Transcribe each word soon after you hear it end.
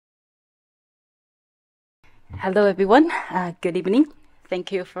Hello, everyone. Good evening.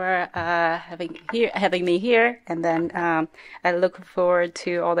 Thank you for having me here. And then I look forward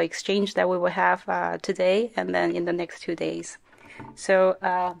to all the exchange that we will have today and then in the next 2 days. So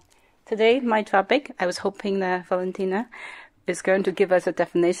today, my topic, I was hoping that Valentina is going to give us a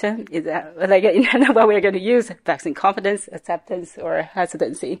definition, is that, like in terms of what we're going to use, vaccine confidence, acceptance, or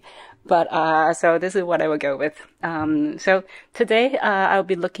hesitancy. But so this is what I will go with. So today I'll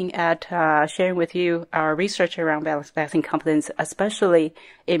be looking at sharing with you our research around vaccine confidence, especially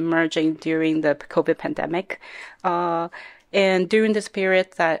emerging during the COVID pandemic. And during this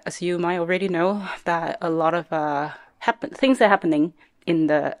period that, as you might already know, that a lot of things are happening in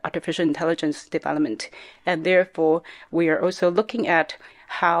the artificial intelligence development. And therefore, we are also looking at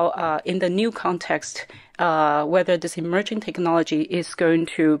how, in the new context, whether this emerging technology is going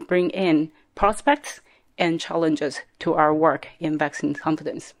to bring in prospects and challenges to our work in vaccine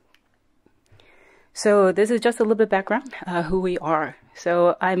confidence. So this is just a little bit background, who we are.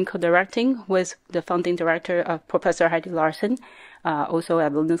 So I'm co-directing with the founding director of Professor Heidi Larsen, also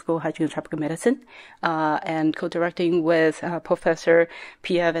at London School of Hygiene and Tropical Medicine, and co-directing with Professor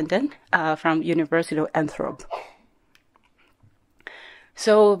Pierre Van Den from University of Antwerp.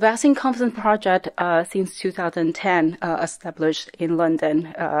 So Vaccine Confidence Project, since 2010, established in London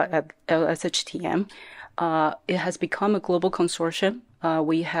at LSHTM. It has become a global consortium.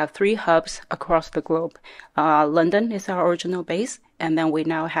 We have 3 hubs across the globe. London is our original base, and then we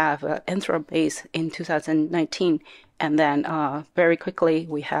now have Antwerp base in 2019. And then very quickly,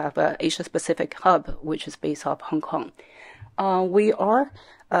 we have Asia Pacific hub, which is based off Hong Kong. We are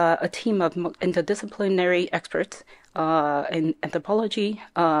a team of interdisciplinary experts in anthropology,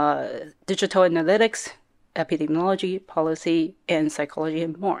 digital analytics, epidemiology, policy, and psychology,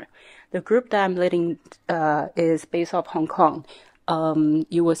 and more. The group that I'm leading is based off Hong Kong.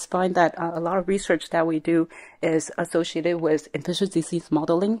 You will find that a lot of research that we do is associated with infectious disease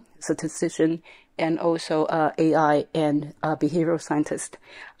modeling, statistician, and also AI and behavioral scientist.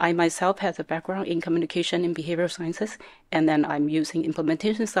 I myself have a background in communication and behavioral sciences, and then I'm using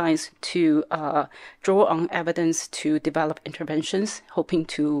implementation science to draw on evidence to develop interventions, hoping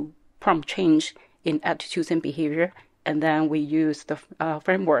to prompt change in attitudes and behavior, and then we use the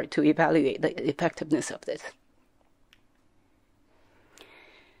framework to evaluate the effectiveness of this.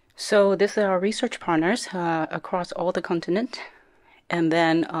 So these are our research partners across all the continent. And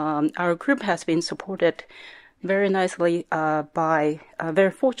then our group has been supported very nicely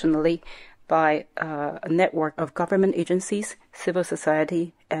very fortunately, by a network of government agencies, civil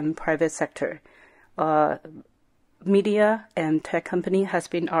society, and private sector. Media and tech company has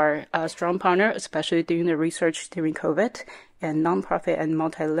been our strong partner, especially during the research during COVID, and nonprofit and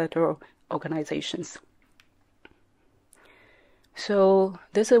multilateral organizations. So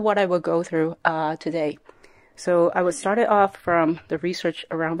this is what I will go through today. So I will start it off from the research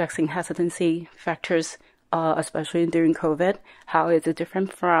around vaccine hesitancy factors, especially during COVID. How is it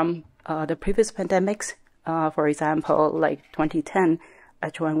different from the previous pandemics? For example, like 2010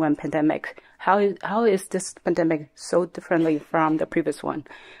 H1N1 pandemic. How is this pandemic so differently from the previous one?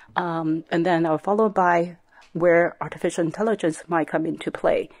 And then I'll follow by where artificial intelligence might come into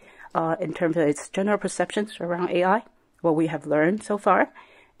play in terms of its general perceptions around AI, what we have learned so far,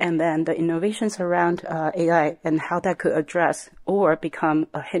 and then the innovations around AI and how that could address or become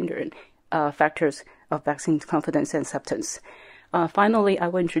a hindrance factors of vaccine confidence and acceptance. Finally, I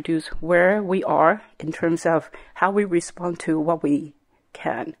will introduce where we are in terms of how we respond to what we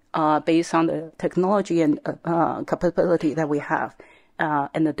can based on the technology and capability that we have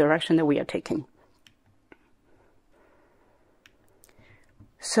and the direction that we are taking.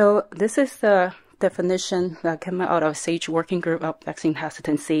 So this is the definition that came out of SAGE Working Group of Vaccine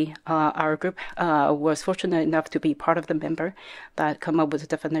Hesitancy. Our group was fortunate enough to be part of the member that come up with the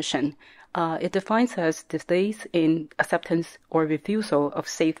definition. It defines as delays in acceptance or refusal of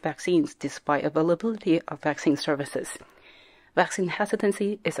safe vaccines despite availability of vaccine services. Vaccine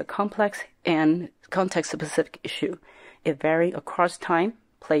hesitancy is a complex and context-specific issue. It varies across time,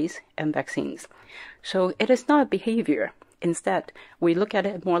 place, and vaccines. So it is not a behavior. Instead, we look at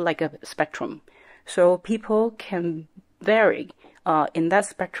it more like a spectrum. So people can vary in that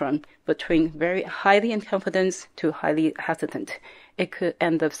spectrum between very highly in confidence to highly hesitant.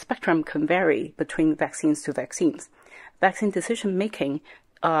 And the spectrum can vary between vaccines to vaccines. Vaccine decision making,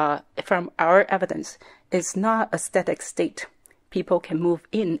 from our evidence, is not a static state. People can move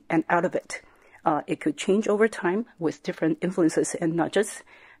in and out of it. It could change over time with different influences and nudges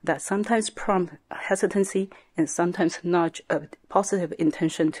that sometimes prompt hesitancy and sometimes nudge a positive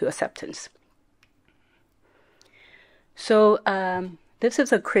intention to acceptance. So This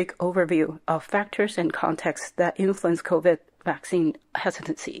is a quick overview of factors and contexts that influence COVID vaccine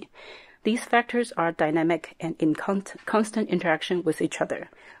hesitancy. These factors are dynamic and in constant interaction with each other,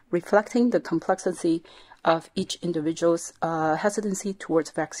 reflecting the complexity of each individual's hesitancy towards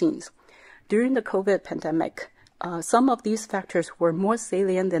vaccines. During the COVID pandemic, some of these factors were more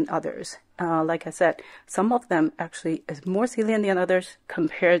salient than others. Like I said, some of them actually is more salient than others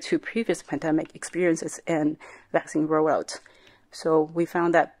compared to previous pandemic experiences and vaccine rollout. So we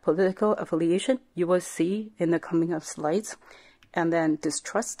found that political affiliation, you will see in the coming up slides, and then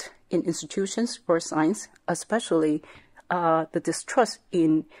distrust in institutions or science, especially the distrust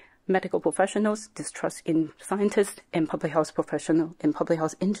in medical professionals, distrust in scientists and public health professionals and public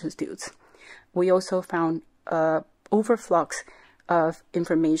health institutes. We also found overflux of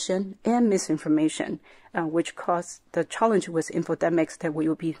information and misinformation, which caused the challenge with infodemics that we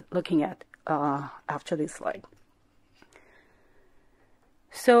will be looking at after this slide.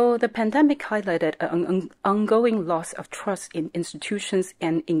 So the pandemic highlighted an ongoing loss of trust in institutions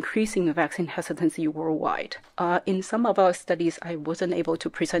and increasing vaccine hesitancy worldwide. In some of our studies, I wasn't able to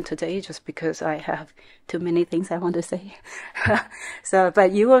present today just because I have too many things I want to say.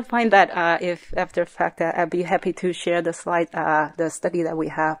 But you will find that if after the fact, I'd be happy to share the slide, the study that we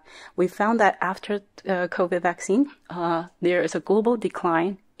have. We found that after COVID vaccine, there is a global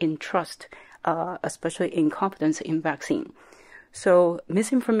decline in trust, especially in confidence in vaccine. So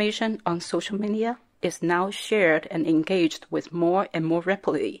misinformation on social media is now shared and engaged with more and more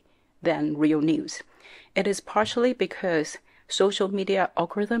rapidly than real news. It is partially because social media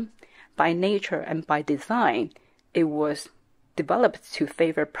algorithm, by nature and by design, it was developed to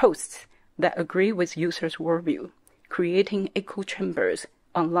favor posts that agree with users' worldview, creating echo chambers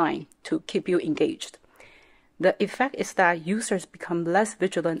online to keep you engaged. The effect is that users become less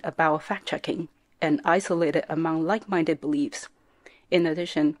vigilant about fact-checking and isolated among like-minded beliefs. In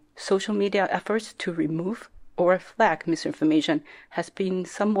addition, social media efforts to remove or flag misinformation has been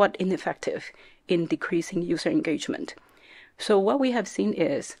somewhat ineffective in decreasing user engagement. So what we have seen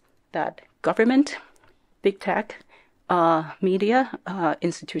is that government, big tech, media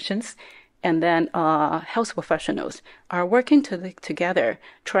institutions, and then health professionals are working together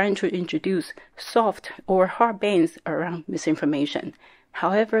trying to introduce soft or hard bans around misinformation.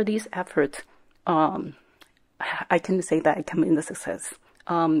 However, these efforts I can say that it come in the success.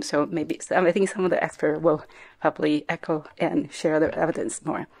 So I think some of the experts will probably echo and share their evidence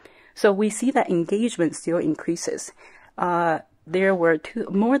more. So we see that engagement still increases. There were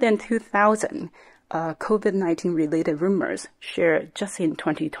more than 2,000 COVID-19 related rumors shared just in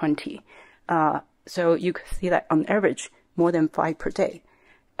 2020. So you can see that on average, more than 5 per day.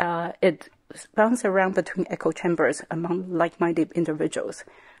 It bounces around between echo chambers among like-minded individuals.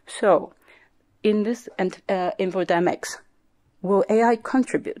 So in this infodemics, will AI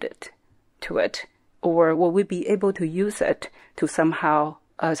contribute to it, or will we be able to use it to somehow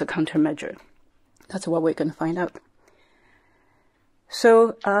as a countermeasure? That's what we're going to find out.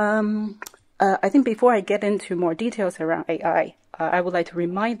 So I think before I get into more details around AI, I would like to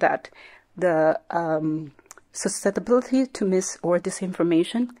remind that the susceptibility to mis or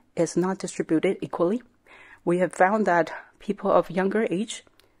disinformation is not distributed equally. We have found that people of younger age,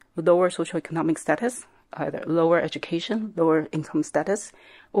 lower socioeconomic status, either lower education, lower income status,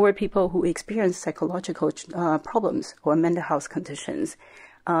 or people who experience psychological problems or mental health conditions,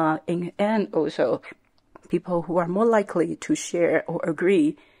 and also people who are more likely to share or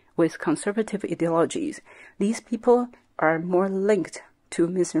agree with conservative ideologies. These people are more linked to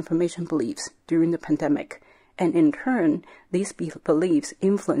misinformation beliefs during the pandemic, and in turn, these beliefs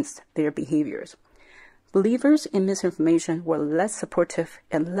influenced their behaviors. Believers in misinformation were less supportive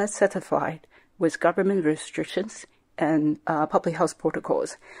and less satisfied with government restrictions and public health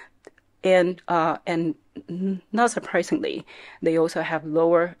protocols. And not surprisingly, they also have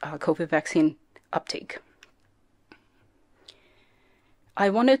lower COVID vaccine uptake. I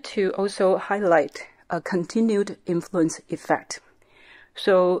wanted to also highlight a continued influence effect.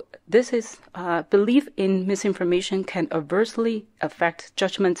 So this is belief in misinformation can adversely affect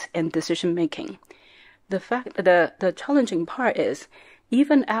judgments and decision making. The challenging part is,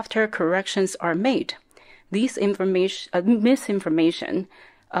 even after corrections are made, these misinformation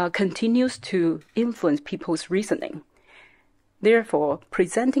continues to influence people's reasoning. Therefore,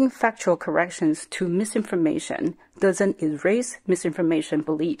 presenting factual corrections to misinformation doesn't erase misinformation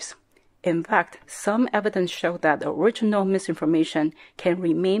beliefs. In fact, some evidence show that the original misinformation can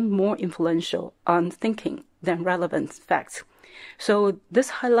remain more influential on thinking than relevant facts. So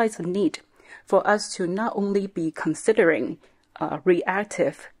this highlights the need for us to not only be considering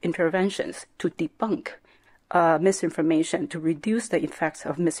reactive interventions to debunk misinformation, to reduce the effects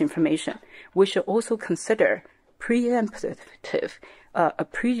of misinformation, we should also consider preemptive,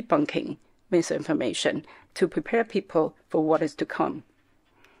 pre-bunking misinformation to prepare people for what is to come.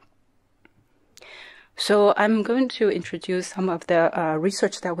 So I'm going to introduce some of the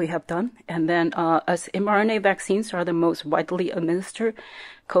research that we have done, and then as mRNA vaccines are the most widely administered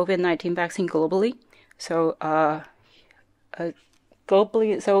COVID-19 vaccine globally, so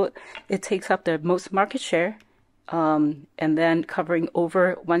so it takes up the most market share, and then covering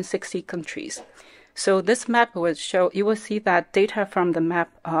over 160 countries. So this map will show, you will see that data from the map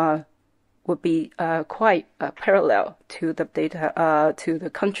would be quite parallel to the data to the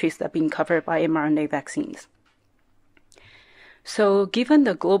countries that are being covered by mRNA vaccines. So given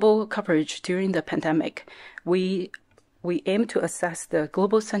the global coverage during the pandemic, we aim to assess the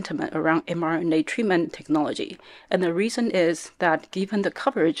global sentiment around mRNA treatment technology. And the reason is that given the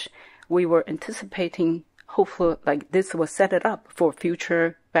coverage, we were anticipating, hopefully, like this will set it up for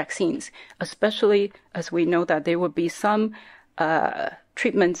future vaccines, especially as we know that there will be some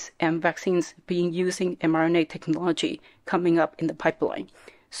treatments and vaccines being using mRNA technology coming up in the pipeline.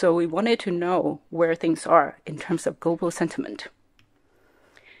 So we wanted to know where things are in terms of global sentiment.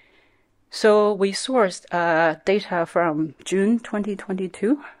 So we sourced data from June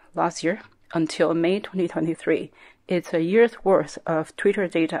 2022, last year, until May 2023. It's a year's worth of Twitter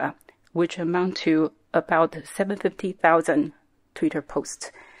data, which amount to about 750,000 Twitter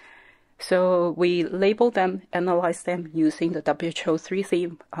posts. So we label them, analyze them using the WHO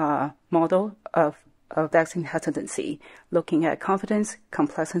 3C model of vaccine hesitancy, looking at confidence,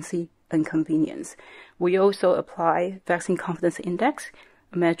 complacency, and convenience. We also apply vaccine confidence index,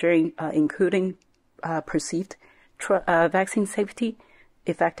 measuring including perceived vaccine safety,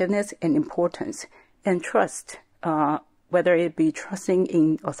 effectiveness, and importance, and trust, whether it be trusting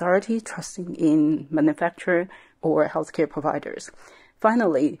in authority, trusting in manufacturer, or healthcare providers.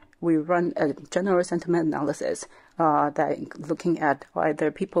 Finally, we run a general sentiment analysis that looking at whether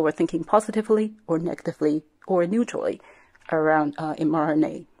people were thinking positively or negatively or neutrally around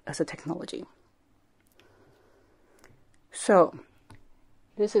mRNA as a technology. So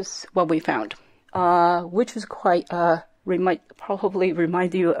this is what we found, which is quite probably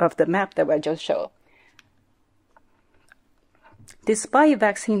remind you of the map that I just showed. Despite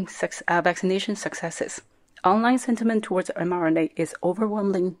vaccination successes, online sentiment towards mRNA is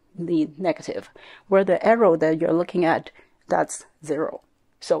overwhelmingly negative, where the arrow that you're looking at, that's 0.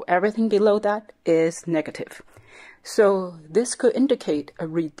 So everything below that is negative. So this could indicate a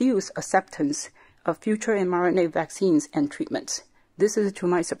reduced acceptance of future mRNA vaccines and treatments. This is to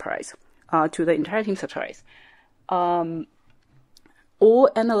my surprise, to the entire team's surprise. All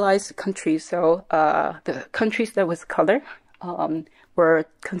analyzed countries, so the countries that was color, were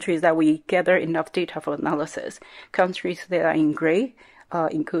countries that we gather enough data for analysis. Countries that are in gray,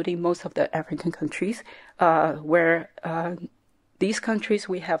 including most of the African countries, where these countries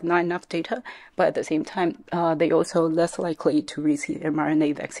we have not enough data, but at the same time, they also less likely to receive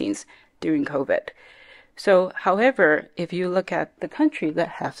mRNA vaccines during COVID. So, however, if you look at the countries that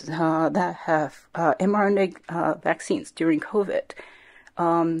have mRNA vaccines during COVID,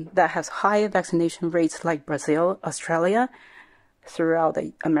 that has high vaccination rates like Brazil, Australia, throughout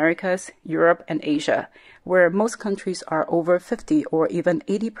the Americas, Europe, and Asia, where most countries are over 50 or even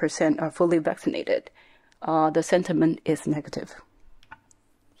 80% are fully vaccinated, the sentiment is negative.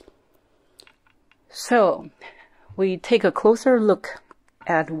 So we take a closer look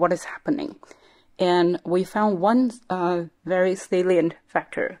at what is happening, and we found one very salient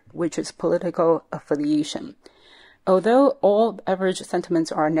factor, which is political affiliation. Although all average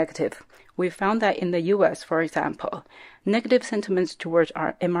sentiments are negative, we found that in the US, for example, negative sentiments towards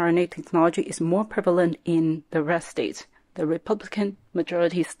our mRNA technology is more prevalent in the red states, the Republican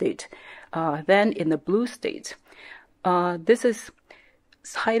majority state, than in the blue states. This is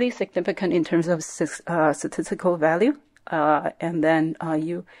highly significant in terms of statistical value, and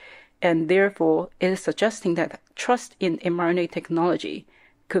therefore it is suggesting that trust in mRNA technology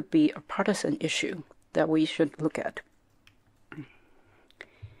could be a partisan issue that we should look at.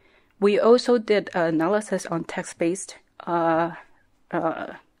 We also did analysis on text-based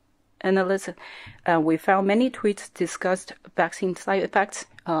analysis. We found many tweets discussed vaccine side effects,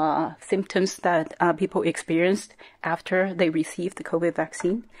 symptoms that people experienced after they received the COVID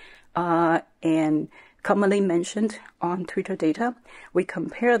vaccine, and commonly mentioned on Twitter data. We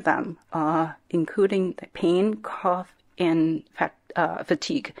compared them, including the pain, cough, and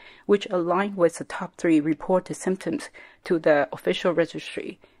fatigue, which align with the top 3 reported symptoms to the official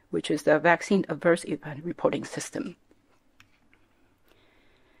registry, which is the Vaccine Adverse Event Reporting System.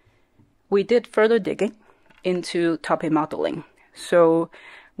 We did further digging, into topic modeling. So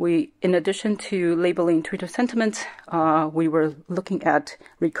we, in addition to labeling Twitter sentiments, we were looking at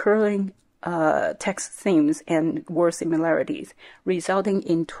recurring text themes and word similarities, resulting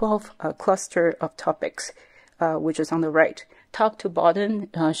in 12 cluster of topics, which is on the right. Top to bottom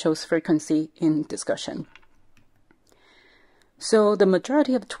shows frequency in discussion. So the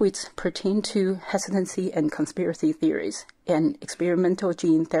majority of tweets pertain to hesitancy and conspiracy theories and experimental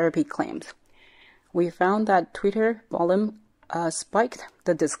gene therapy claims. We found that Twitter volume spiked,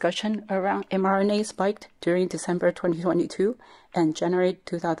 the discussion around mRNA spiked during December 2022 and January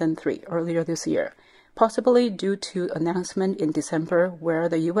 2003, earlier this year, possibly due to announcement in December where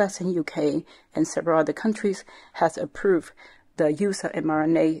the US and UK and several other countries has approved the use of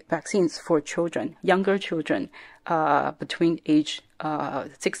mRNA vaccines for children, younger children, between age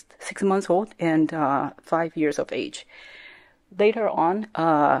 6 months old and 5 years of age. Later on,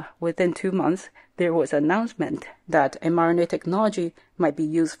 within 2 months, there was an announcement that mRNA technology might be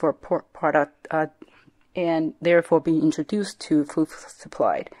used for pork product and therefore being introduced to food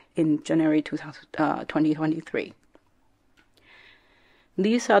supply in January 2023.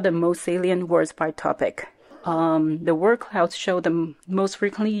 These are the most salient words by topic. The word clouds show the most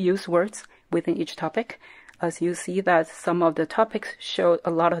frequently used words within each topic. As you see that some of the topics show a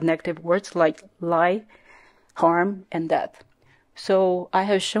lot of negative words like lie, harm, and death. So I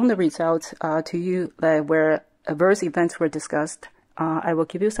have shown the results to you where adverse events were discussed. I will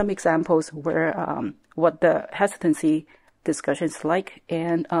give you some examples where what the hesitancy discussion is like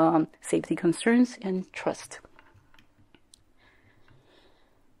and safety concerns and trust.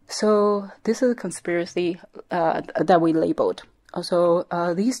 So this is a conspiracy that we labeled. Also,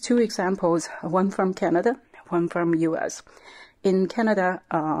 these two examples, one from Canada, one from US. In Canada,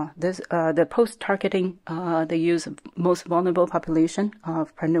 the post-targeting, they use most vulnerable population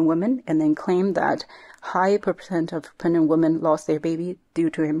of pregnant women and then claim that high percent of pregnant women lost their baby due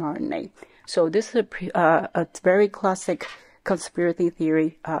to mRNA. So this is a very classic conspiracy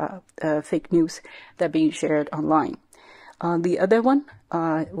theory, fake news that being shared online. The other one,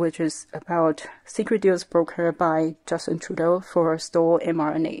 which is about secret deals brokered by Justin Trudeau for stole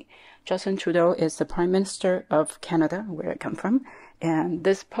mRNA. Justin Trudeau is the Prime Minister of Canada, where I come from, and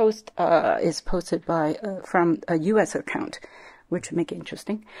this post is posted by from a U.S. account, which make it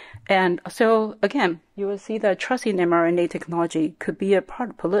interesting. And so, again, you will see that trust in mRNA technology could be a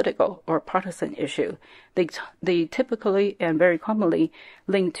political or partisan issue. They typically and very commonly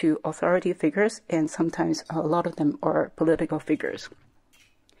link to authority figures, and sometimes a lot of them are political figures.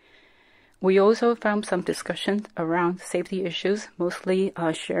 We also found some discussions around safety issues, mostly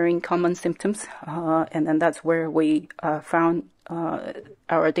sharing common symptoms, and then that's where we found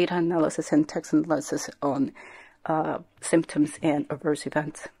our data analysis and text analysis on symptoms and adverse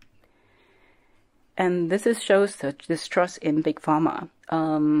events. And this shows the distrust in Big Pharma.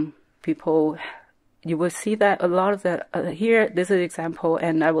 People, you will see that a lot of the, here, this is an example,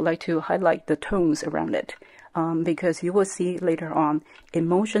 and I would like to highlight the tones around it. Because you will see later on,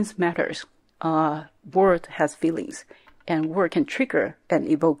 emotions matters. Word has feelings, and word can trigger and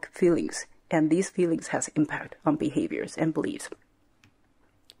evoke feelings, and these feelings has impact on behaviors and beliefs.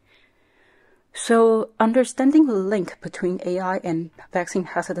 So understanding the link between AI and vaccine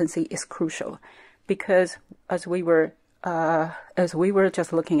hesitancy is crucial, because as we were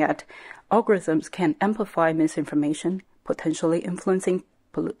just looking at, algorithms can amplify misinformation, potentially influencing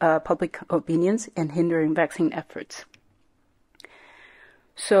public opinions and hindering vaccine efforts.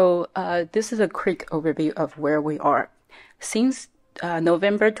 So this is a quick overview of where we are. Since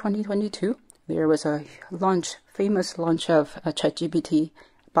November 2022, there was a famous launch of ChatGPT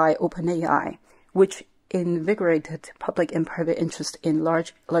by OpenAI, which invigorated public and private interest in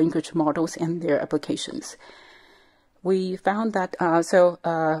large language models and their applications. We found that,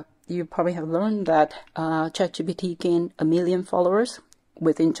 you probably have learned that ChatGPT gained 1 million followers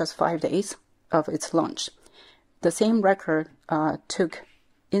within just 5 days of its launch. The same record took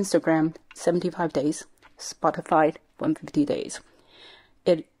Instagram 75 days, Spotify 150 days.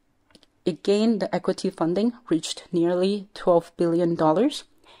 It gained the equity funding, reached nearly $12 billion,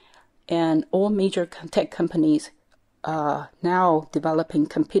 and all major tech companies are now developing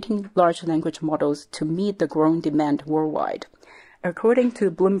competing large language models to meet the growing demand worldwide. According to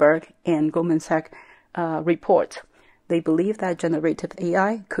Bloomberg and Goldman Sachs reports, they believe that generative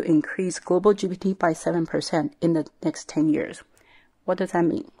AI could increase global GDP by 7% in the next 10 years. What does that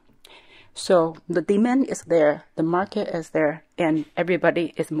mean? So the demand is there, the market is there, and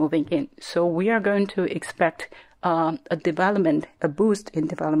everybody is moving in. So we are going to expect a boost in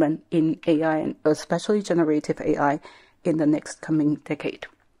development in AI, and especially generative AI, in the next coming decade.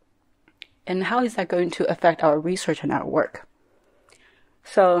 And how is that going to affect our research and our work?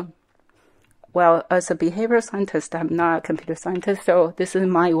 So, well, as a behavioral scientist, I'm not a computer scientist, so this is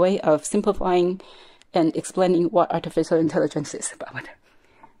my way of simplifying and explaining what artificial intelligence is about.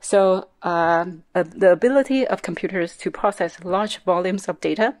 So, the ability of computers to process large volumes of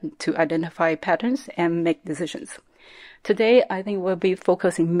data to identify patterns and make decisions. Today, I think we'll be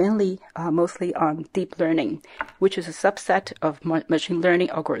focusing mostly on deep learning, which is a subset of machine learning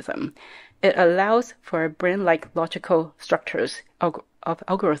algorithm. It allows for brain-like logical structures of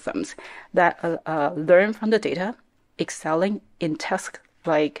algorithms that learn from the data, excelling in tasks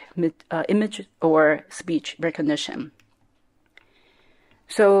like image or speech recognition.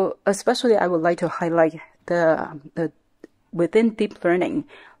 So, especially, I would like to highlight within deep learning,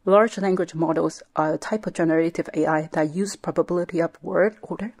 large language models are a type of generative AI that use probability of word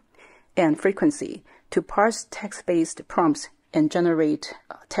order and frequency to parse text-based prompts and generate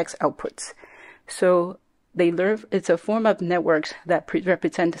text outputs. So it's a form of networks that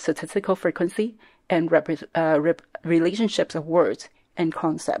represent statistical frequency and relationships of words and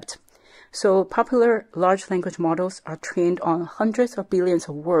concepts. So popular large language models are trained on hundreds of billions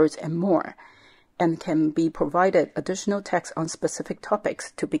of words and more, and can be provided additional text on specific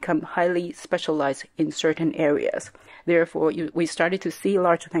topics to become highly specialized in certain areas. Therefore, we started to see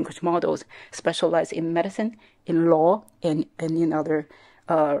large language models specialized in medicine, in law, and in other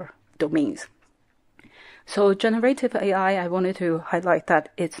domains. So generative AI, I wanted to highlight that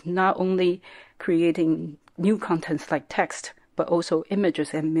it's not only creating new contents like text, but also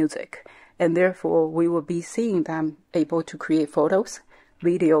images and music. And therefore, we will be seeing them able to create photos,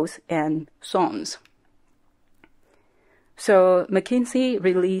 videos, and songs. So McKinsey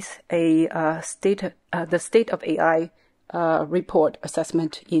released the State of AI report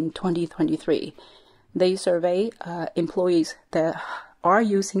assessment in 2023. They survey employees that are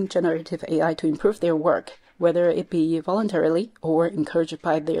using generative AI to improve their work, whether it be voluntarily or encouraged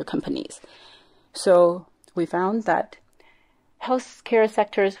by their companies. So we found that healthcare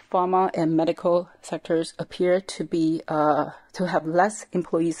sectors, pharma, and medical sectors appear to have less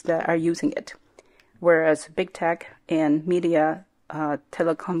employees that are using it, whereas big tech and media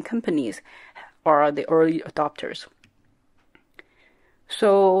telecom companies are the early adopters.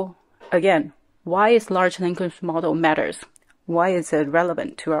 So again, why is large language model matters? Why is it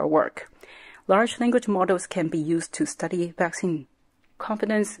relevant to our work? Large language models can be used to study vaccine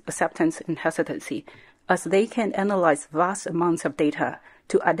confidence, acceptance, and hesitancy, as they can analyze vast amounts of data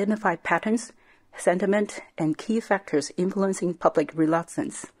to identify patterns, sentiment, and key factors influencing public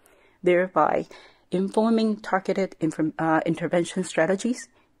reluctance, thereby informing targeted intervention strategies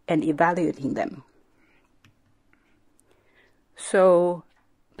and evaluating them. So,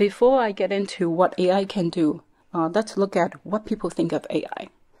 before I get into what AI can do, let's look at what people think of AI.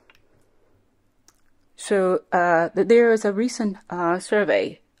 So, there is a recent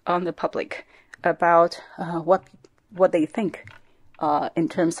survey on the public about what they think in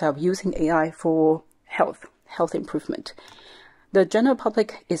terms of using AI for health improvement. The general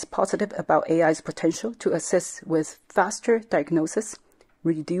public is positive about AI's potential to assist with faster diagnosis,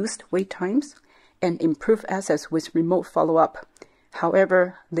 reduced wait times, and improve access with remote follow-up.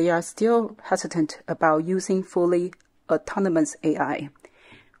 However, they are still hesitant about using fully autonomous AI.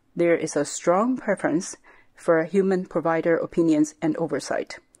 There is a strong preference for human provider opinions and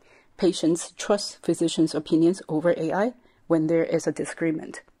oversight. Patients trust physicians' opinions over AI when there is a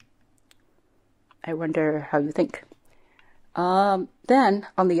disagreement. I wonder how you think. Then,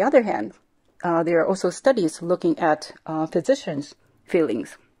 on the other hand, there are also studies looking at physicians'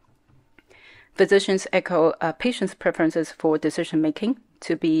 feelings. Physicians echo patients' preferences for decision-making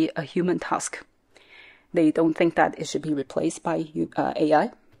to be a human task. They don't think that it should be replaced by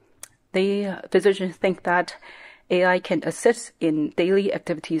AI. Physicians think that AI can assist in daily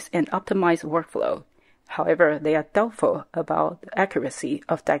activities and optimize workflow. However, they are doubtful about the accuracy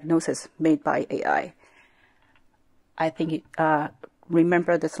of diagnosis made by AI. I think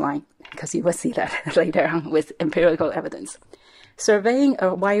remember this line, because you will see that later on with empirical evidence. Surveying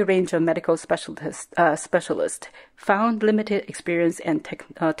a wide range of medical specialists found limited experience and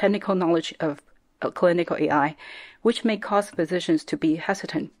technical knowledge of clinical AI, which may cause physicians to be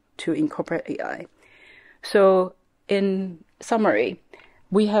hesitant to incorporate AI. So, in summary,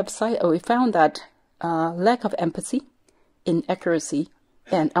 we found that lack of empathy, inaccuracy,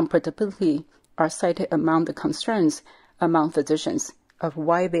 and unpredictability are cited among the concerns among physicians of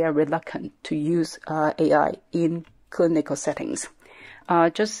why they are reluctant to use AI in clinical settings.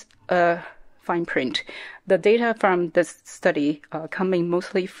 Just a fine print. The data from this study coming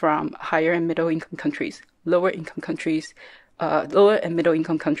mostly from higher and middle income countries. Lower income countries lower and middle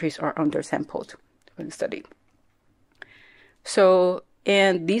income countries are undersampled for the study. So,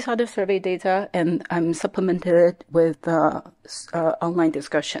 and these are the survey data, and I'm supplemented it with online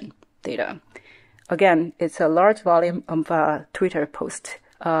discussion data. Again, it's a large volume of Twitter posts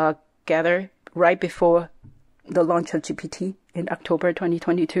gathered right before the launch of GPT in October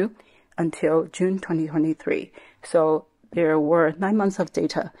 2022 until June 2023. So there were 9 months of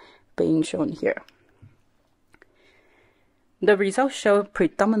data being shown here. The results show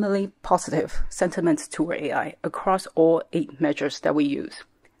predominantly positive sentiments toward AI across all 8 measures that we use.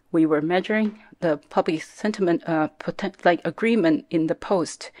 We were measuring the public sentiment, agreement in the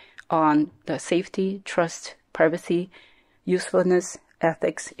post on the safety, trust, privacy, usefulness,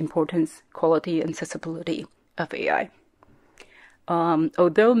 ethics, importance, quality, and accessibility of AI.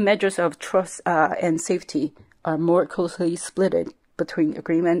 Although measures of trust and safety are more closely split between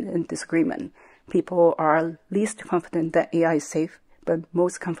agreement and disagreement, people are least confident that AI is safe, but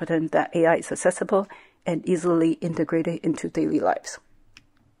most confident that AI is accessible and easily integrated into daily lives.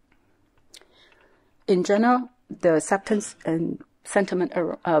 In general, the acceptance and sentiment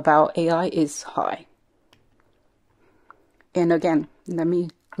about AI is high. And again, let me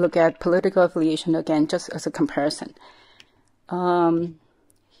look at political affiliation again, just as a comparison.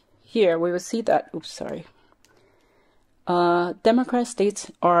 Here we will see that, Democrat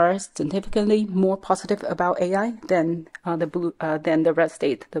states are significantly more positive about AI than the red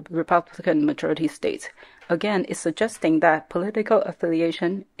state, the Republican majority states. Again, it's suggesting that political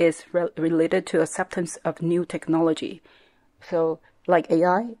affiliation is related to acceptance of new technology. So, like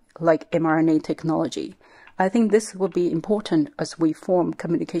AI, like mRNA technology. I think this will be important as we form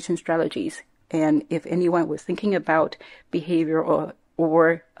communication strategies. And if anyone was thinking about behavior or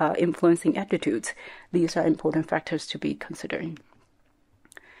influencing attitudes, these are important factors to be considering.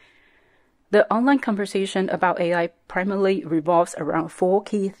 The online conversation about AI primarily revolves around 4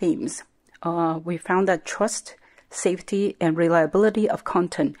 key themes. We found that trust, safety, and reliability of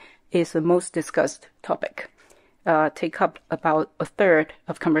content is the most discussed topic, take up about a third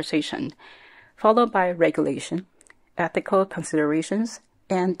of conversation, followed by regulation, ethical considerations,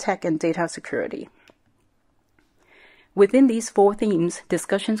 and tech and data security. Within these 4 themes,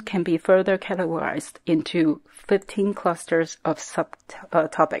 discussions can be further categorized into 15 clusters of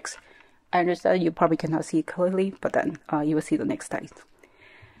subtopics. I understand you probably cannot see it clearly, but then you will see the next slide.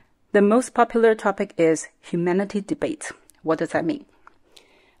 The most popular topic is humanity debate. What does that mean?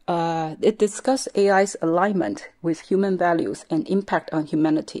 It discusses AI's alignment with human values and impact on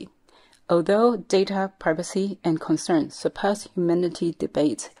humanity. Although data privacy and concern surpassed humanity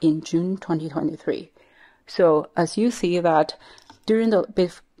debates in June 2023. So as you see that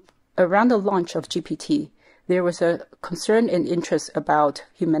around the launch of GPT, there was a concern and interest about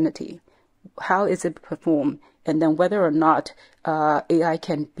humanity. How is it performed? And then whether or not AI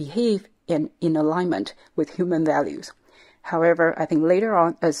can behave in alignment with human values. However, I think later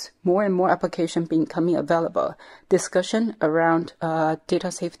on, as more and more applications becoming available, discussion around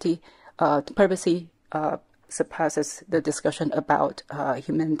data safety, privacy surpasses the discussion about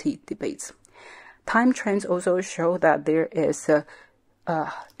humanity debates. Time trends also show that there is a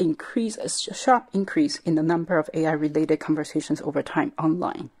sharp increase in the number of AI-related conversations over time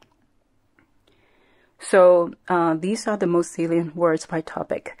online. So these are the most salient words by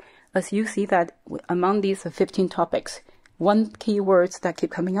topic. As you see that among these 15 topics, 1 key words that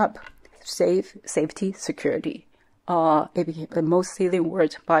keep coming up: safe, safety, security. It became the most salient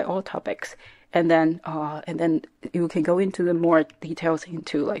words by all topics. And then you can go into the more details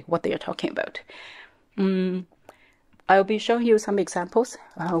into like what they are talking about. I'll be showing you some examples.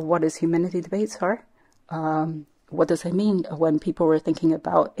 What is humanity debates are? What does it mean when people were thinking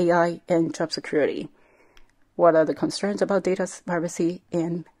about AI and job security? What are the concerns about data privacy,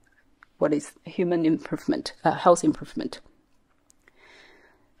 and what is human improvement, health improvement?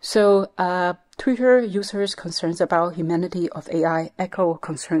 So Twitter users' concerns about humanity of AI echo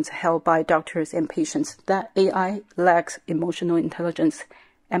concerns held by doctors and patients that AI lacks emotional intelligence,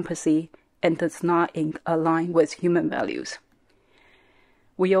 empathy, and does not align with human values.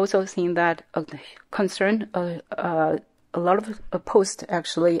 We also seen that a lot of posts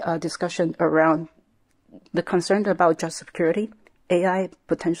actually discussion around the concern about job security. AI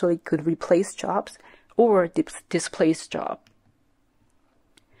potentially could replace jobs or displace jobs.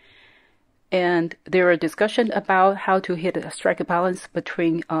 And there are discussion about how to strike a balance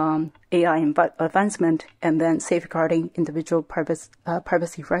between AI advancement and then safeguarding individual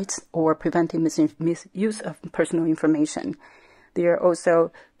privacy rights or preventing misuse of personal information. There are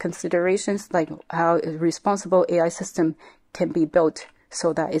also considerations like how a responsible AI system can be built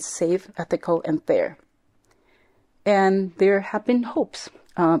so that it's safe, ethical, and fair. And there have been hopes.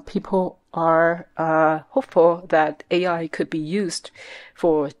 People are hopeful that AI could be used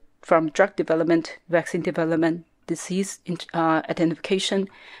from drug development, vaccine development, disease identification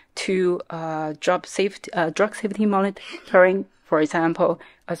to drug safety monitoring, for example,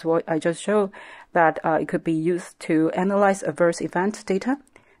 as what I just showed, that it could be used to analyze adverse event data,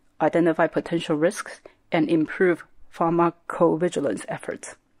 identify potential risks, and improve pharmacovigilance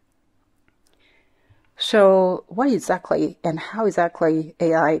efforts. So what exactly and how exactly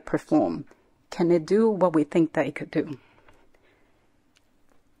AI perform? Can it do what we think that it could do?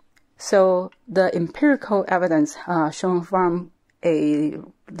 So the empirical evidence shown from a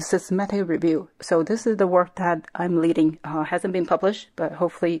systematic review. So this is the work that I'm leading. Hasn't been published, but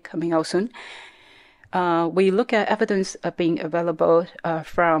hopefully coming out soon. We look at evidence being available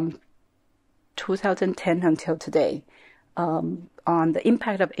from 2010 until today. On the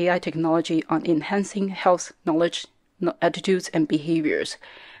impact of AI technology on enhancing health knowledge, attitudes, and behaviors,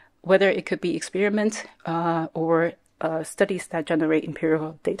 whether it could be experiments or studies that generate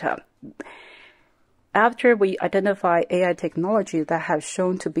empirical data. After we identify AI technology that has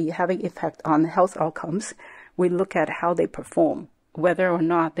shown to be having effect on health outcomes, we look at how they perform, whether or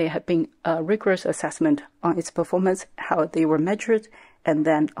not there have been a rigorous assessment on its performance, how they were measured, and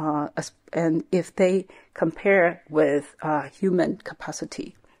then and if they compare with human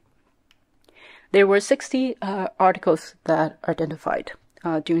capacity. There were 60 articles that identified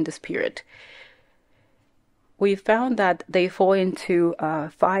during this period. We found that they fall into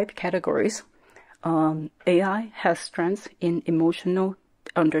 5 categories. AI has strengths in emotional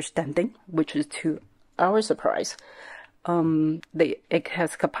understanding, which is to our surprise. It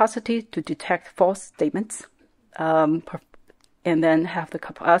has capacity to detect false statements, and then have the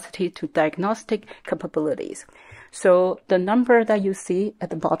capacity to diagnostic capabilities. So the number that you see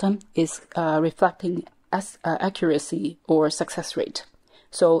at the bottom is reflecting accuracy or success rate.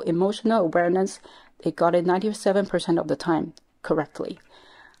 So emotional awareness, it got it 97% of the time correctly.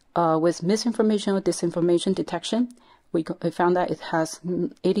 With misinformation or disinformation detection, we found that it has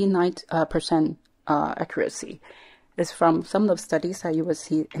 89% accuracy. It's from some of the studies that you will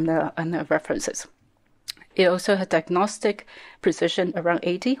see in the references. It also has diagnostic precision around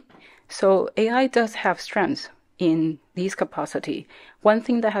 80. So AI does have strengths in these capacity. One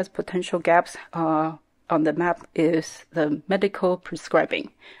thing that has potential gaps on the map is the medical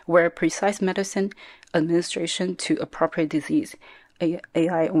prescribing, where precise medicine administration to appropriate disease,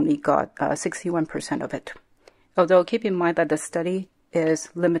 AI only got 61% of it. Although keep in mind that the study is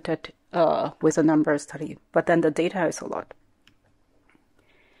limited with a number of studies, but then the data is a lot.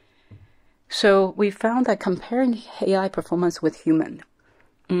 So we found that comparing AI performance with human,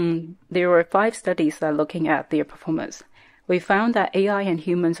 there were 5 studies that are looking at their performance. We found that AI and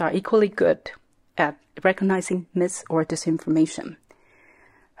humans are equally good at recognizing myths or disinformation.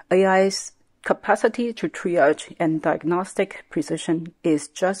 AI's capacity to triage and diagnostic precision is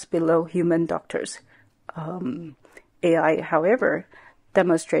just below human doctors. AI, however,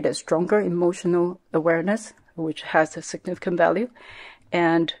 demonstrated stronger emotional awareness, which has a significant value,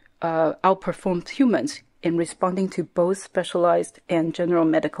 and outperformed humans in responding to both specialized and general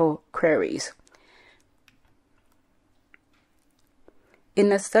medical queries.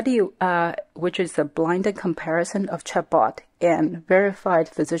 In a study which is a blinded comparison of chatbot and verified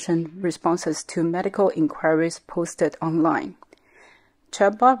physician responses to medical inquiries posted online,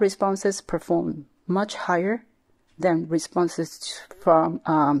 chatbot responses perform much higher than responses from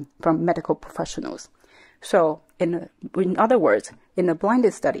medical professionals. So, in other words, in a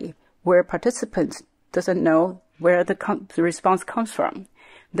blinded study where participants doesn't know where the response comes from,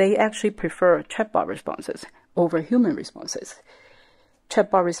 they actually prefer chatbot responses over human responses.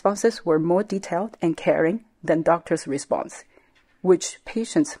 Chatbot responses were more detailed and caring than doctors' response, which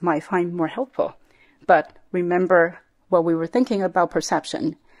patients might find more helpful. But remember what we were thinking about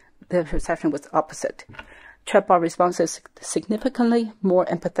perception. The perception was opposite. Chatbot responses significantly more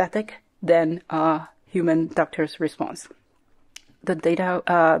empathetic than human doctors' response. The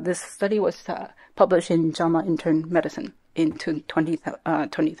data, this study was published in JAMA Intern Medicine in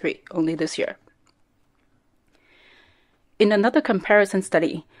 2023, only this year. In another comparison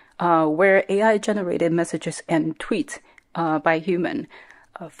study, where AI-generated messages and tweets by human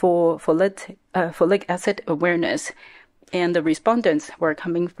for folic acid awareness, and the respondents were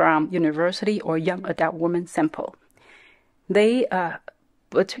coming from university or young adult women sample. They,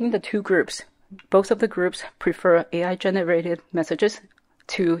 between the two groups, both of the groups prefer AI-generated messages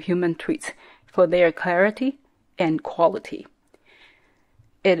to human tweets for their clarity and quality.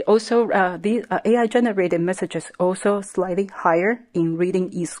 It also, the AI-generated messages also slightly higher in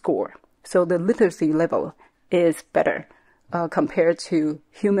reading e-score. So the literacy level is better compared to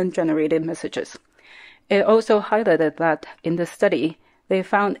human-generated messages. It also highlighted that in the study, they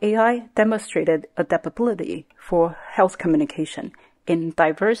found AI demonstrated adaptability for health communication in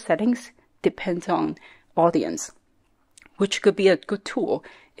diverse settings, depends on audience, which could be a good tool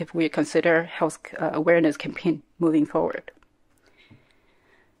if we consider health awareness campaign moving forward.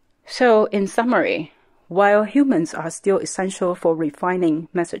 So in summary, while humans are still essential for refining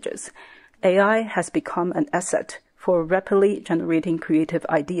messages, AI has become an asset for rapidly generating creative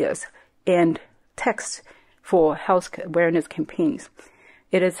ideas and text for health awareness campaigns.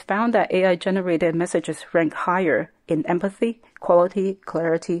 It is found that AI-generated messages rank higher in empathy, quality,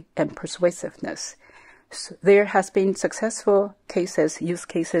 clarity, and persuasiveness. So there has been successful use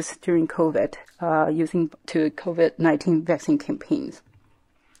cases during COVID, using to COVID-19 vaccine campaigns.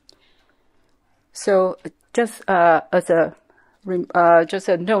 So just as a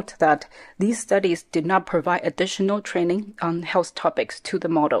note that these studies did not provide additional training on health topics to the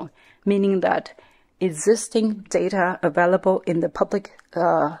model, meaning that existing data available in the public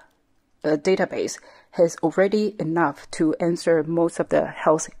database has already enough to answer most of the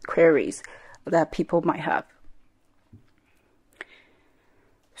health queries that people might have.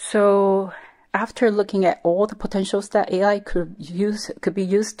 So after looking at all the potentials that AI could be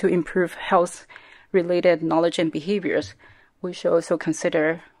used to improve health-related knowledge and behaviors, we should also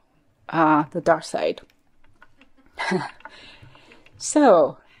consider the dark side.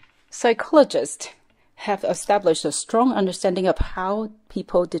 So, psychologists have established a strong understanding of how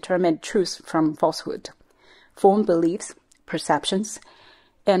people determine truth from falsehood, form beliefs, perceptions,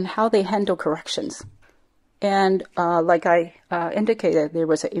 and how they handle corrections. And like I indicated, there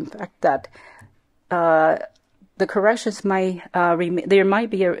was an impact that the corrections might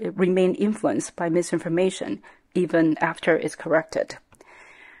remain influenced by misinformation even after it's corrected.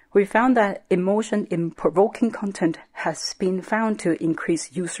 We found that emotion in provoking content has been found to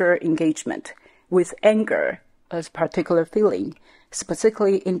increase user engagement, with anger as a particular feeling,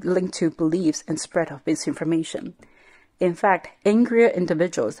 specifically linked to beliefs and spread of misinformation. In fact, angrier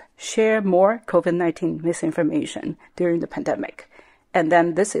individuals share more COVID-19 misinformation during the pandemic, and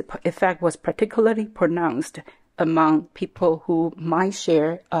then this effect was particularly pronounced among people who might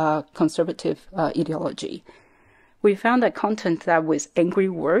share conservative ideology. We found that content that with angry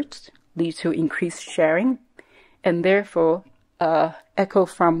words leads to increased sharing, and therefore echo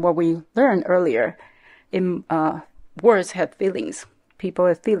from what we learned earlier. Words have feelings, people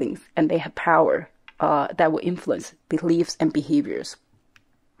have feelings, and they have power that will influence beliefs and behaviors.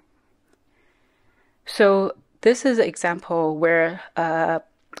 So this is an example where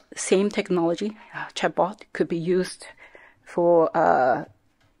same technology, chatbot, could be used for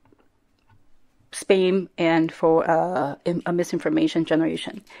spam and for misinformation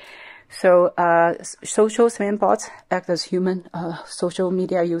generation. So social spam bots act as human social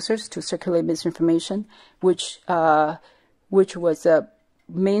media users to circulate misinformation, which was a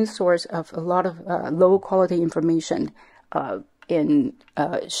main source of a lot of low quality information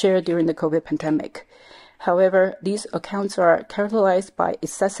shared during the COVID pandemic. However, these accounts are characterized by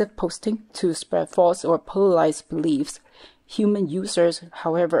excessive posting to spread false or polarized beliefs. Human users,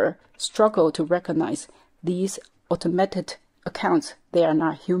 however, struggle to recognize these automated accounts. They are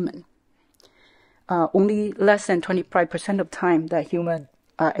not human. Only less than 25% of time that humans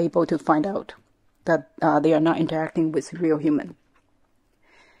are able to find out that they are not interacting with real human.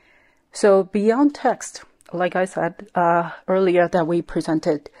 So beyond text, like I said earlier that we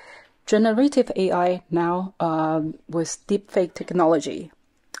presented, generative AI now with deepfake technology,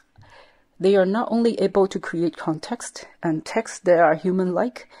 they are not only able to create context and text that are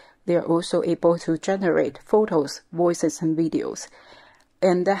human-like, they are also able to generate photos, voices, and videos.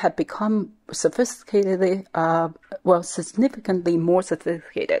 And that have become significantly more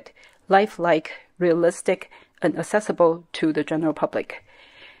sophisticated, lifelike, realistic, and accessible to the general public.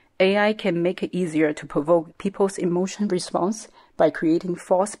 AI can make it easier to provoke people's emotion response by creating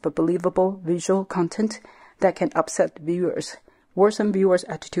false but believable visual content that can upset viewers, worsen viewers'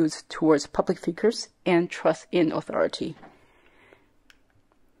 attitudes towards public figures, and trust in authority.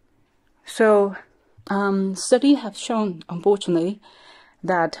 So, studies have shown, unfortunately,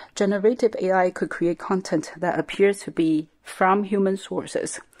 that generative AI could create content that appears to be from human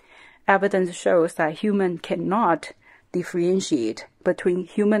sources. Evidence shows that humans cannot differentiate between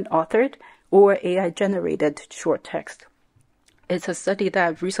human-authored or AI-generated short text. It's a study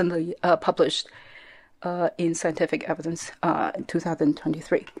that recently published in Scientific Evidence in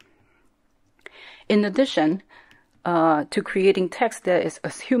 2023. In addition to creating text that is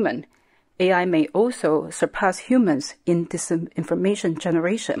as human, AI may also surpass humans in disinformation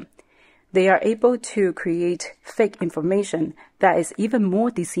generation. they are able to create fake information that is even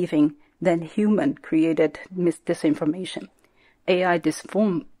more deceiving than human-created disinformation. AI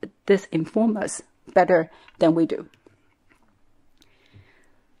disinform us better than we do.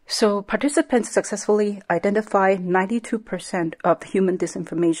 So participants successfully identify 92% of human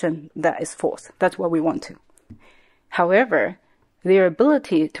disinformation that is false. That's what we want to. However, their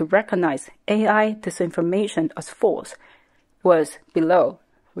ability to recognize AI disinformation as false was below,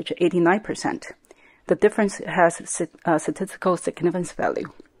 which is 89%. The difference has statistical significance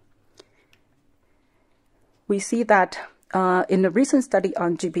value. We see that in a recent study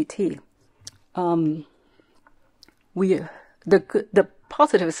on GPT, the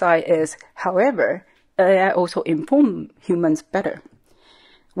positive side is, however, AI also inform humans better,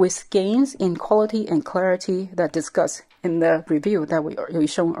 with gains in quality and clarity that discussed in the review that we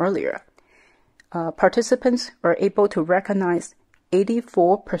shown earlier. Participants are able to recognize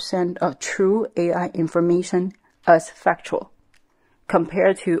 84% of true AI information as factual,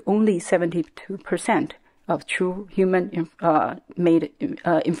 compared to only 72% of true human-made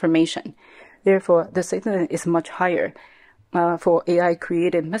information. Therefore, the signal is much higher for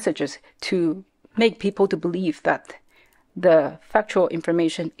AI-created messages to make people to believe that the factual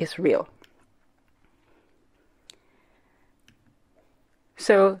information is real.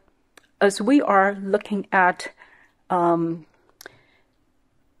 So, as we are looking at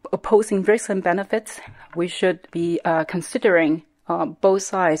opposing risks and benefits, we should be considering both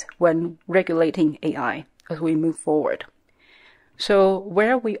sides when regulating AI as we move forward. So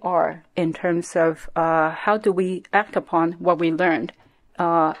where we are in terms of how do we act upon what we learned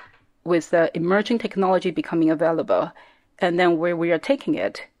with the emerging technology becoming available, and then where we are taking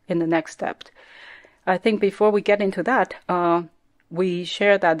it in the next step. I think before we get into that, we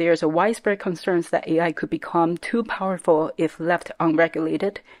share that there's a widespread concerns that AI could become too powerful if left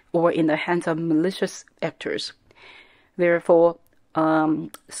unregulated or in the hands of malicious actors. Therefore,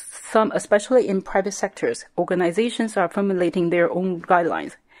 some, especially in private sectors, organizations are formulating their own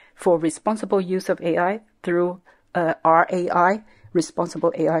guidelines for responsible use of AI through RAI,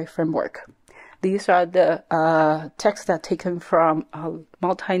 Responsible AI Framework. These are the texts that are taken from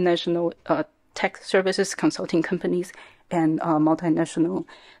multinational tech services consulting companies and multinational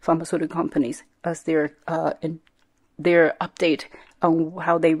pharmaceutical companies as their update on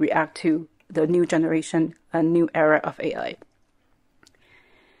how they react to the new generation and new era of AI.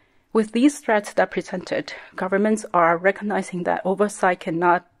 With these threats that are presented, governments are recognizing that oversight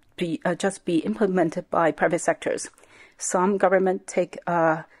cannot be just be implemented by private sectors. Some governments take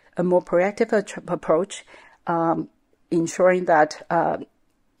a more proactive approach, ensuring that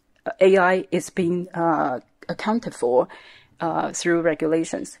AI is being accounted for through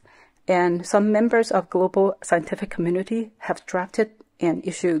regulations. And some members of global scientific community have drafted and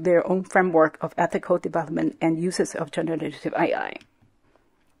issued their own framework of ethical development and uses of generative AI.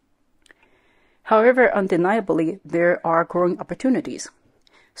 However, undeniably, there are growing opportunities.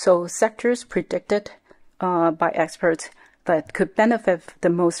 So sectors predicted by experts that could benefit the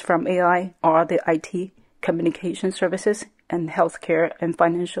most from AI are the IT, communication services, and healthcare and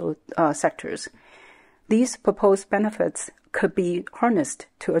financial sectors. These proposed benefits could be harnessed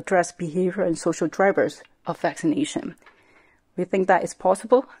to address behavior and social drivers of vaccination. We think that it's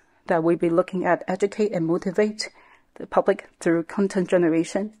possible that we'll be looking at educate and motivate the public through content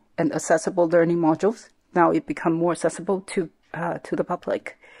generation and accessible learning modules. Now it become more accessible to the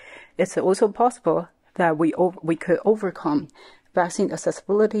public. It's also possible that we could overcome vaccine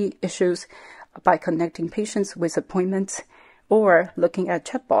accessibility issues by connecting patients with appointments or looking at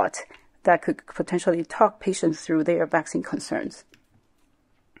chatbots that could potentially talk patients through their vaccine concerns.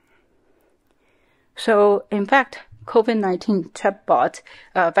 So, in fact, COVID-19 chatbots,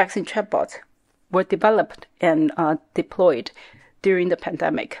 vaccine chatbots, were developed and deployed during the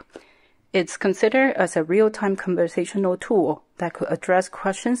pandemic. It's considered as a real-time conversational tool that could address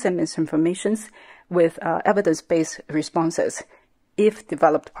questions and misinformations with evidence-based responses if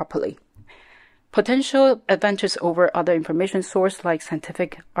developed properly. Potential advantages over other information sources like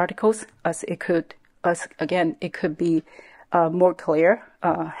scientific articles, it could be more clear,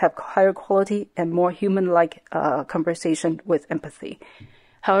 have higher quality, and more human-like conversation with empathy.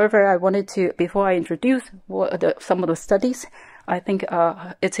 However, I wanted to, before I introduce some of the studies, I think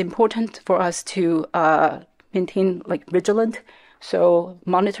it's important for us to maintain vigilant. So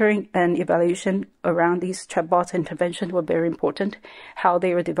monitoring and evaluation around these chatbots intervention were very important. How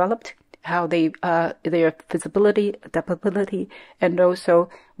they were developed, how their feasibility, adaptability, and also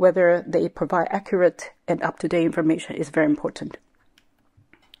whether they provide accurate and up-to-date information is very important.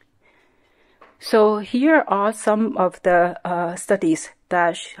 So here are some of the studies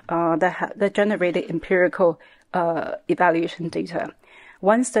that generated empirical evaluation data.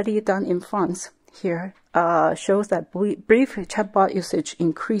 One study done in France here shows that brief chatbot usage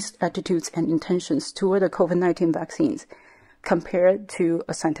increased attitudes and intentions toward the COVID-19 vaccines compared to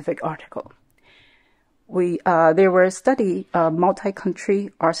a scientific article. There were a study,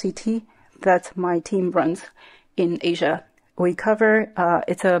 multi-country RCT that my team runs in Asia. We cover,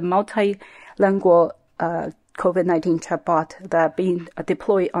 it's a multilingual COVID-19 chatbot that being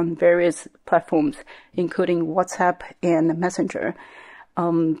deployed on various platforms, including WhatsApp and Messenger,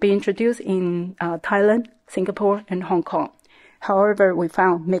 being introduced in Thailand, Singapore, and Hong Kong. However, we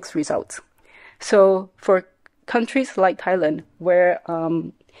found mixed results. So for countries like Thailand, where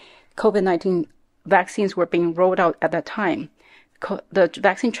COVID-19 vaccines were being rolled out at that time, the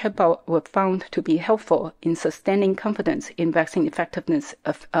vaccine chatbot was found to be helpful in sustaining confidence in vaccine effectiveness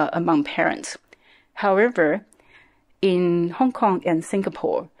among parents. However, in Hong Kong and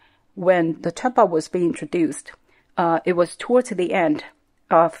Singapore, when the chatbot was being introduced, it was towards the end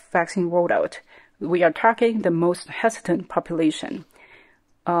of vaccine rollout. We are targeting the most hesitant population.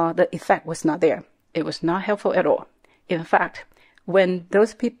 The effect was not there. It was not helpful at all. In fact, when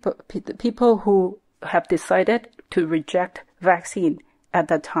those people who have decided to reject vaccine at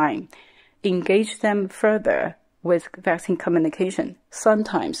that time, engage them further with vaccine communication,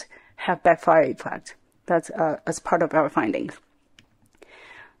 sometimes have backfire effect. That's as part of our findings.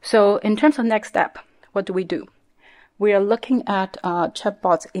 So in terms of next step, what do? We are looking at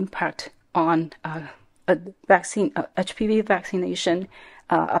chatbot's impact on HPV vaccination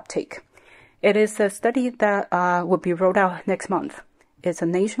uptake. It is a study that will be rolled out next month. It's a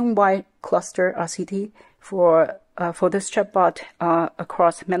nationwide cluster RCT for this chatbot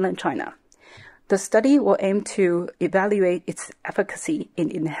across mainland China. The study will aim to evaluate its efficacy in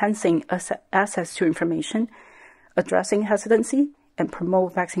enhancing access to information, addressing hesitancy, and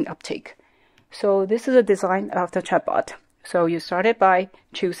promote vaccine uptake. So this is a design of the chatbot. So you started by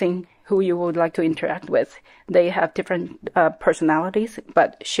choosing who you would like to interact with. They have different personalities,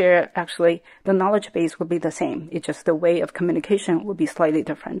 but actually the knowledge base would be the same. It's just the way of communication would be slightly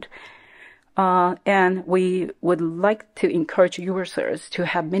different. And we would like to encourage users to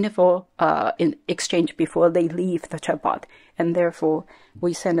have meaningful exchange before they leave the chatbot. And therefore,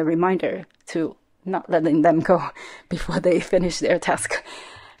 we send a reminder to not letting them go before they finish their task.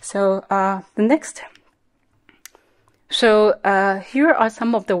 So here are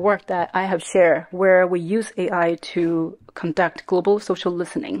some of the work that I have shared where we use AI to conduct global social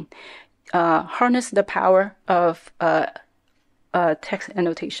listening, harness the power of text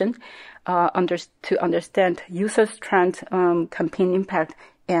annotation to understand users' trends, campaign impact,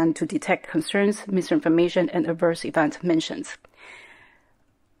 and to detect concerns, misinformation, and adverse event mentions.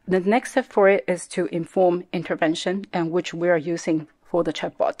 The next step for it is to inform intervention, and which we are using for the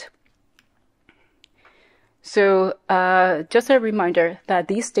chatbot. So just a reminder that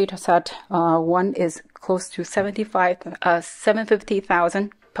these dataset, one is close to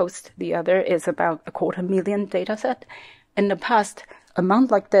 750,000 posts. The other is about 250,000 dataset. In the past, a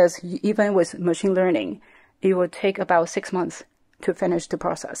month like this, even with machine learning, it would take about 6 months to finish the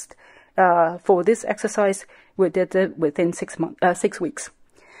process. For this exercise, we did it within 6 weeks.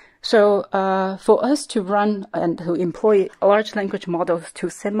 So for us to run and to employ large language models to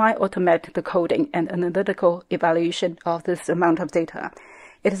semi-automate the coding and analytical evaluation of this amount of data,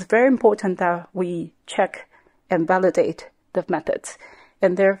 it is very important that we check and validate the methods.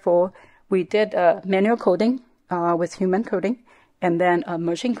 And therefore, we did manual coding with human coding, and then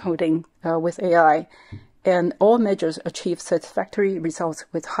machine coding with AI. And all measures achieved satisfactory results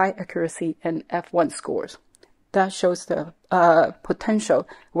with high accuracy and F1 scores. That shows the potential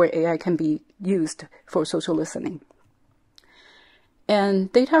where AI can be used for social listening.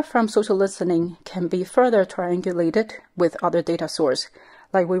 And data from social listening can be further triangulated with other data sources.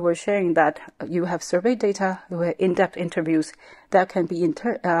 Like we were sharing that you have survey data, you have in-depth interviews that can be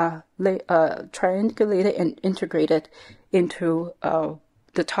triangulated and integrated into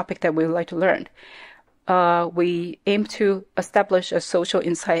the topic that we would like to learn. We aim to establish a social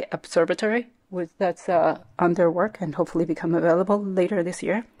insight observatory that's under work and hopefully become available later this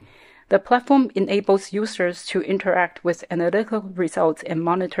year. The platform enables users to interact with analytical results and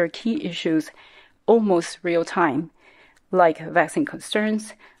monitor key issues almost real time, like vaccine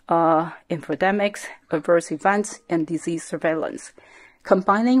concerns, infodemics, adverse events, and disease surveillance.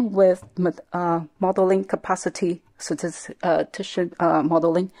 Combining with modeling capacity, statistician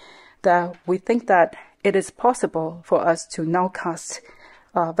modeling, that we think that it is possible for us to nowcast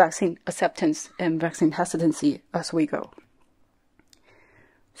vaccine acceptance and vaccine hesitancy as we go.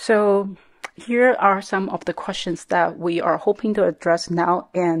 So here are some of the questions that we are hoping to address now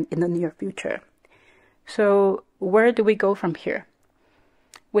and in the near future. So where do we go from here?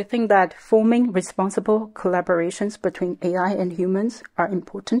 We think that forming responsible collaborations between AI and humans are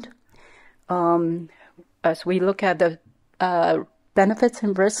important. As we look at the benefits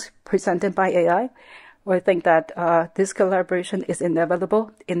and risks presented by AI, we think that this collaboration is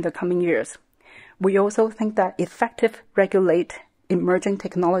inevitable in the coming years. We also think that effective regulate emerging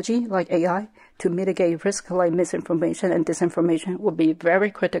technology like AI to mitigate risk like misinformation and disinformation will be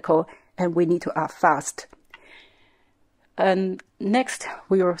very critical, and we need to act fast. And next,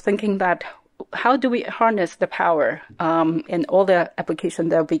 we were thinking that how do we harness the power and all the applications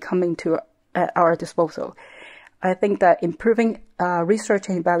that will be coming to at our disposal? I think that improving research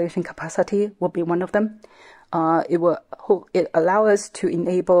and evaluation capacity will be one of them. It will allow us to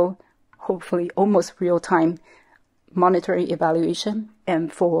enable, hopefully, almost real-time monitoring evaluation,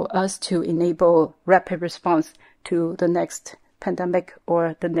 and for us to enable rapid response to the next pandemic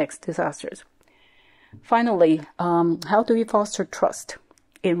or the next disasters. Finally, how do we foster trust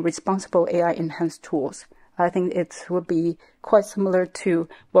in responsible AI-enhanced tools? I think it will be quite similar to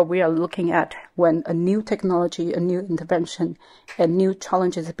what we are looking at when a new technology, a new intervention, and new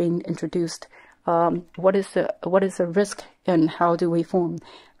challenges are being introduced. What is the risk, and how do we form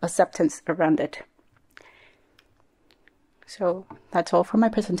acceptance around it? So that's all for my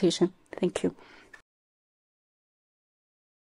presentation. Thank you.